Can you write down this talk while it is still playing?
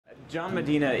John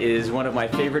Medina is one of my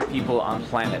favorite people on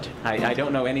planet. I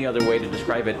don't know any other way to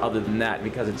describe it other than that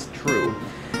because it's true.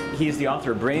 He's the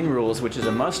author of Brain Rules, which is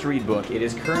a must-read book. It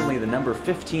is currently the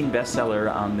 #15 bestseller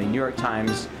on the New York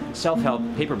Times self-help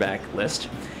paperback list.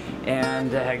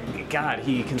 And God,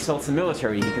 he consults the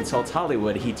military, he consults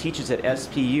Hollywood, he teaches at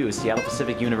SPU, Seattle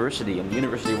Pacific University, and the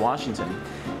University of Washington.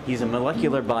 He's a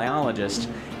molecular biologist,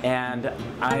 and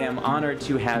I am honored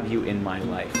to have you in my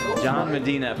life. John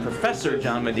Medina, Professor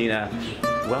John Medina,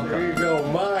 welcome. There you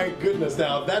go. My goodness,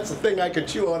 now that's the thing I could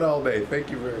chew on all day.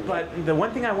 Thank you very much. But the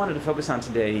one thing I wanted to focus on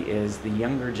today is the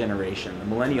younger generation, the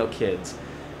millennial kids,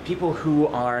 people who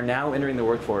are now entering the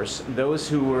workforce, those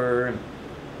who were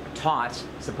taught,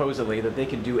 supposedly, that they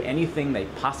could do anything they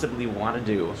possibly want to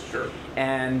do. Sure.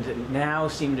 And now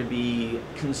seem to be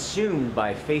consumed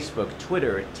by Facebook,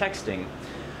 Twitter, texting.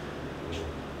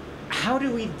 How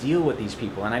do we deal with these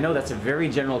people? And I know that's a very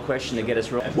general question to get us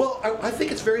rolling. Well, I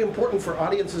think it's very important for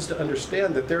audiences to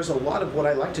understand that there's a lot of what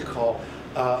I like to call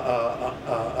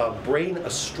brain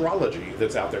astrology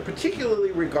that's out there,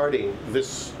 particularly regarding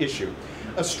this issue.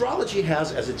 Astrology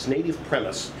has as its native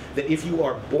premise that if you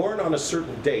are born on a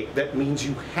certain date, that means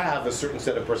you have a certain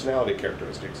set of personality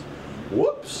characteristics.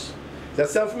 Whoops! Does that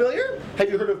sound familiar? Have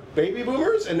you heard of baby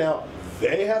boomers? And now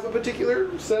they have a particular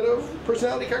set of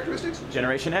personality characteristics?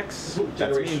 Generation X?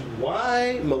 Generation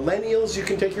Y, millennials, you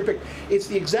can take your pick. It's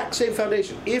the exact same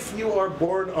foundation. If you are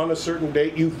born on a certain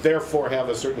date, you therefore have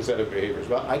a certain set of behaviors.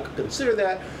 Well, I consider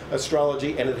that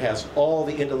astrology, and it has all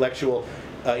the intellectual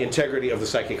integrity of the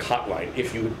psychic hotline,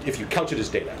 if you couch it as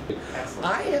data. Excellent.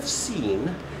 I have seen,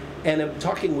 and I'm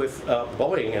talking with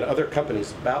Boeing and other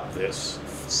companies about this,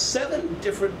 7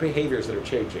 different behaviors that are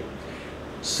changing.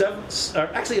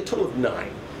 Actually a total of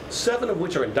 9. 7 of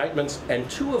which are indictments, and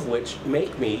 2 of which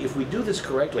make me, if we do this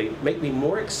correctly, make me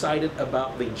more excited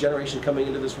about the generation coming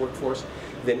into this workforce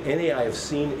than any I have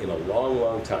seen in a long,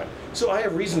 long time. So I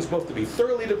have reasons both to be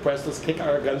thoroughly depressed, let's kick out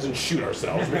our guns and shoot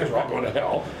ourselves because we're all going to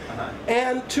hell,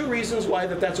 and 2 reasons why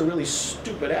that's a really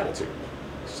stupid attitude.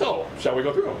 So, shall we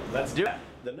go through them? Let's do it.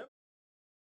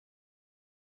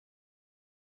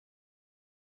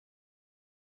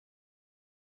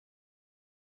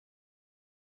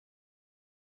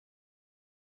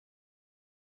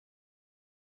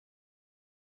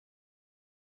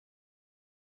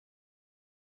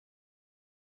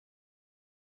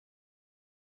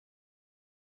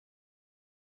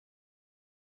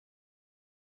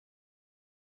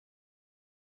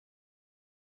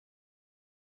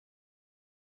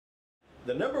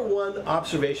 The #1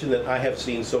 observation that I have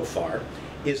seen so far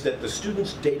is that the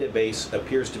students' database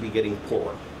appears to be getting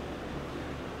poorer.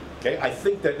 Okay, I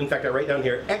think that, in fact, I write down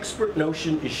here, expert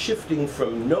notion is shifting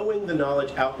from knowing the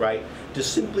knowledge outright to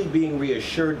simply being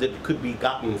reassured that it could be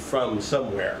gotten from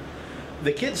somewhere.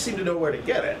 The kids seem to know where to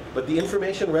get it, but the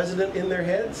information resident in their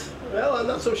heads, well, I'm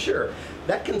not so sure.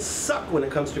 That can suck when it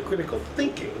comes to critical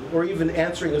thinking, or even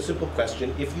answering a simple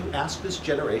question if you ask this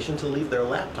generation to leave their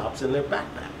laptops in their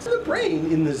backpacks. The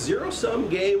brain, in the zero-sum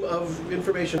game of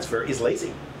information transfer, is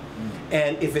lazy.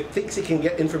 And if it thinks it can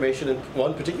get information in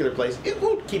one particular place, it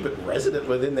won't keep it resident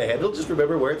within the head. It'll just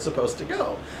remember where it's supposed to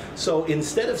go. So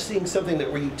instead of seeing something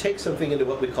where you take something into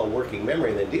what we call working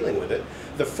memory and then dealing with it,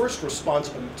 the first response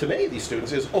to many of these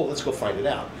students is, oh, let's go find it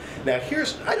out. Now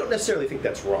I don't necessarily think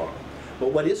that's wrong.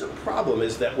 But what is a problem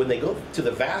is that when they go to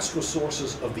the vast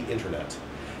resources of the internet,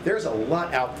 there's a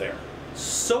lot out there.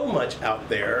 So much out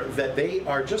there that they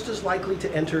are just as likely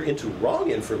to enter into wrong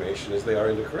information as they are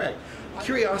into correct.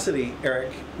 Curiosity,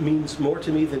 Eric, means more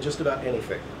to me than just about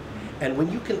anything. And when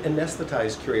you can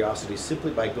anesthetize curiosity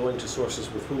simply by going to sources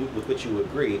with which you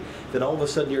agree, then all of a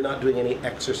sudden you're not doing any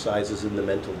exercises in the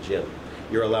mental gym.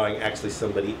 You're allowing actually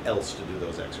somebody else to do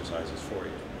those exercises for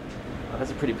you. Well,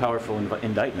 that's a pretty powerful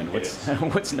indictment. What's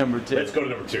what's #2? Let's go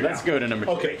to #2. Let's go to #2.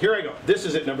 Okay, here I go. This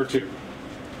is at #2.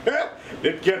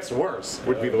 It gets worse,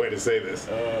 would be the way to say this.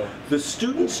 The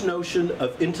student's notion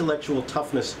of intellectual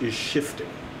toughness is shifting.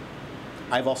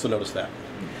 I've also noticed that.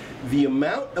 The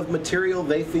amount of material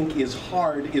they think is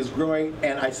hard is growing,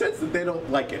 and I sense that they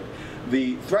don't like it.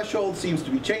 The threshold seems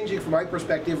to be changing from my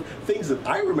perspective. Things that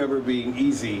I remember being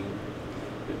easy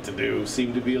to do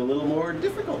seem to be a little more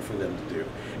difficult for them to do.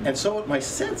 And so what my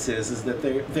sense is that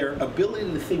their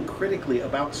ability to think critically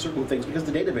about certain things, because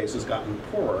the database has gotten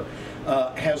poorer,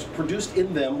 has produced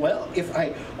in them, well, if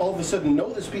I all of a sudden know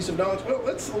this piece of knowledge, well,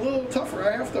 that's a little tougher.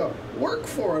 I have to work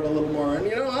for it a little more. And,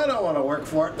 I don't want to work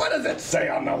for it. What does it say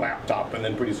on the laptop? And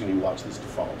then pretty soon you watch this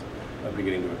default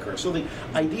beginning to occur. So the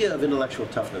idea of intellectual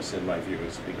toughness, in my view,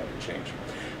 has begun to change.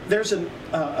 There's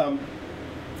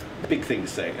a big thing to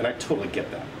say, and I totally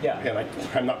get that. Yeah. And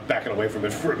I'm not backing away from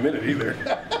it for a minute either.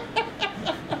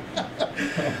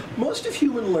 most of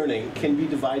human learning can be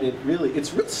divided, really,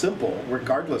 it's real simple,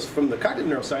 regardless, from the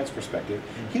cognitive neuroscience perspective.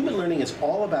 Human learning is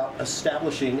all about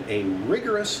establishing a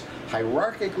rigorous,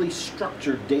 hierarchically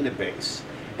structured database,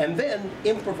 and then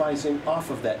improvising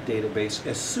off of that database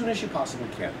as soon as you possibly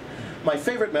can. My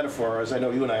favorite metaphor, as I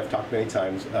know you and I have talked many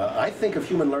times, I think of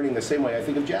human learning the same way I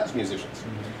think of jazz musicians.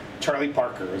 Charlie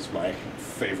Parker is my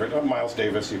favorite, Miles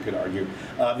Davis, you could argue.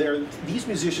 These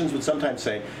musicians would sometimes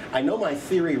say, I know my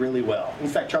theory really well. In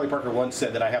fact, Charlie Parker once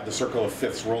said that I have the circle of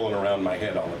fifths rolling around my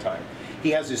head all the time.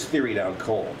 He has his theory down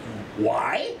cold.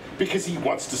 Why? Because he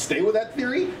wants to stay with that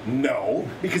theory? No,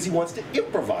 because he wants to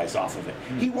improvise off of it.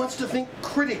 He wants to think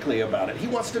critically about it. He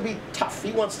wants to be tough.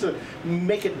 He wants to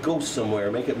make it go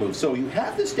somewhere, make it move. So you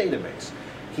have this database.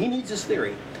 He needs his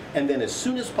theory. And then as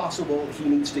soon as possible, he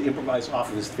needs to improvise off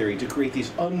of his theory to create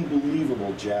these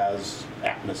unbelievable jazz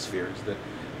atmospheres that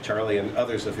Charlie and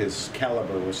others of his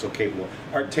caliber were so capable.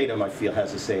 Art Tatum, I feel,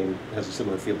 has a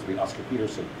similar feel to me. Oscar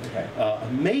Peterson. Okay.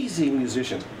 Amazing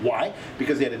musicians. Why?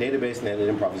 Because they had a database and they had an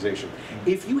improvisation.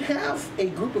 If you have a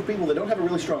group of people that don't have a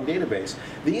really strong database,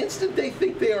 the instant they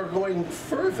think they are going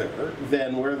further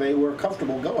than where they were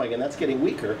comfortable going, and that's getting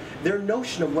weaker, their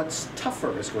notion of what's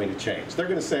tougher is going to change. They're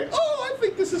going to say, oh, I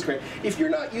think this is great. If you're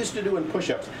not used to doing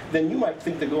push-ups, then you might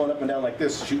think that going up and down like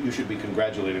this, you should be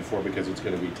congratulated for because it's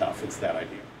going to be tough. It's that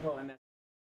idea. Well, and